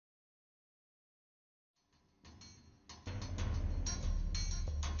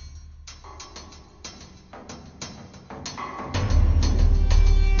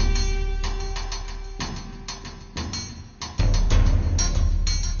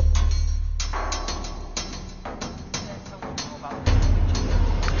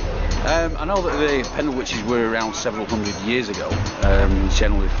I know that the Pendle Witches were around several hundred years ago,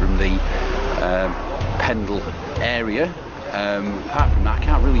 generally from the Pendle area. Apart from that, I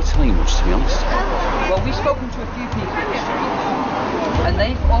can't really tell you much, to be honest. Well, we've spoken to a few people in the street, and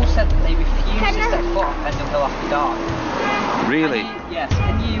they've all said that they refuse to step foot on Pendle Hill after dark. Really? Yes.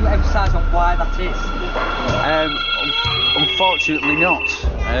 Can you emphasise on why that is? Unfortunately not.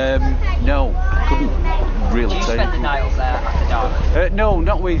 No, I couldn't really Do you say. spend the night up there after dark? No,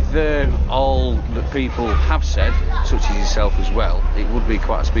 not with all that people have said, such as yourself as well. It would be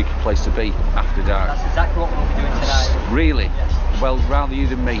quite a spooky place to be after dark. That's exactly what we'll be doing tonight. Really? Yes. Well, rather you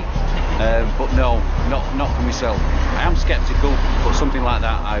than me. But no, not for myself. I am sceptical, but something like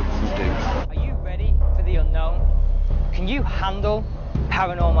that I wouldn't do. Are you ready for the unknown? Can you handle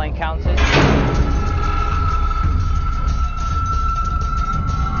paranormal encounters?